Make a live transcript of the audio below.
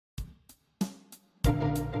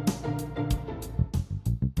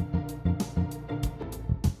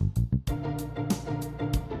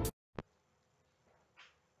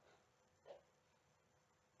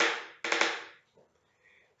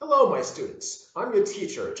Hello, my students. I'm your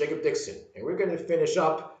teacher, Jacob Dixon, and we're going to finish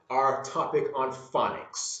up our topic on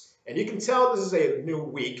phonics. And you can tell this is a new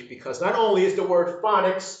week because not only is the word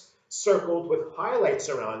phonics circled with highlights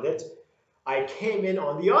around it, I came in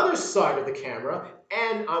on the other side of the camera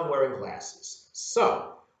and I'm wearing glasses.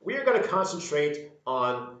 So we're going to concentrate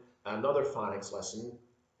on another phonics lesson,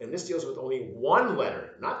 and this deals with only one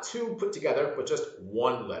letter, not two put together, but just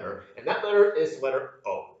one letter, and that letter is letter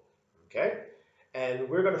O. Okay? And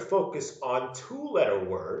we're going to focus on two-letter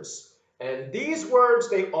words, and these words,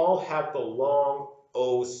 they all have the long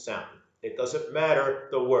O sound. It doesn't matter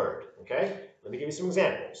the word, okay? Let me give you some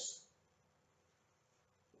examples.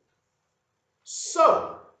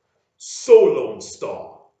 So Lone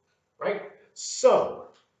Star, right? So,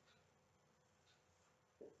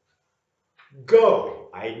 go,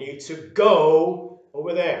 I need to go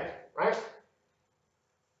over there, right?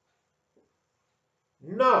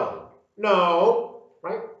 No,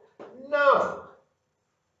 right? No.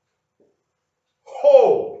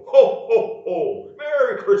 Ho,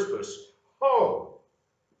 Merry Christmas, ho.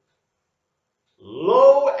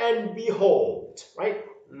 Lo and behold, right?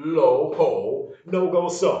 Lo, ho, no, go,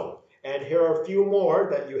 so. And here are a few more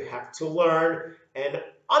that you have to learn and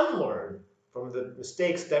unlearn from the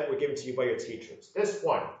mistakes that were given to you by your teachers. This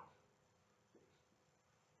one.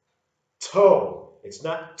 Toe. It's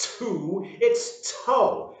not to, it's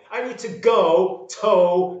toe. I need to go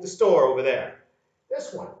toe the store over there.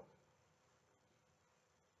 This one.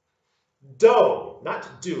 Doe,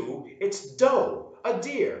 not do, it's doe, a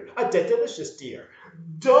deer, a delicious deer.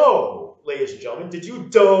 Doe, ladies and gentlemen, did you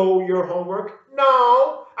doe your homework?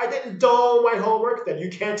 No, I didn't doe my homework. Then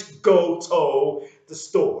you can't go toe the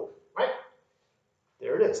store, right?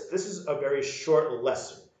 There it is. This is a very short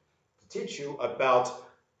lesson to teach you about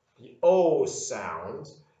the O sound.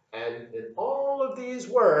 And in all of these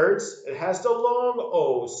words, it has the long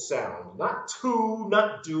O sound. Not to,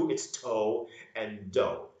 not do, it's toe and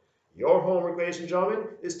doe. Your homework, ladies and gentlemen,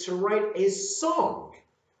 is to write a song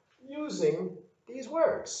using these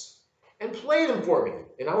words and play them for me.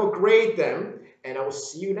 And I will grade them, and I will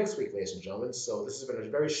see you next week, ladies and gentlemen. So this has been a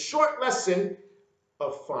very short lesson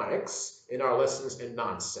of phonics in our Lessons in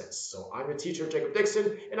Nonsense. So I'm your teacher, Jacob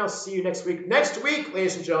Dixon, and I'll see you next week. Next week,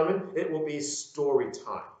 ladies and gentlemen, it will be story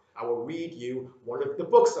time. I will read you one of the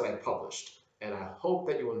books that I published, and I hope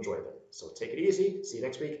that you will enjoy them. So take it easy. See you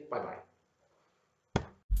next week. Bye-bye.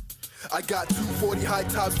 I got 240 high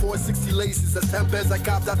tops, 460 laces. That's 10 beds I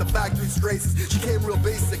copped out the factory straces. She came real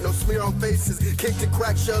basic, no smear on faces. Cake and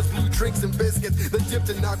crack shells, blue drinks and biscuits. Then dipped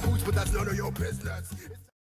in knock boots, but that's none of your business.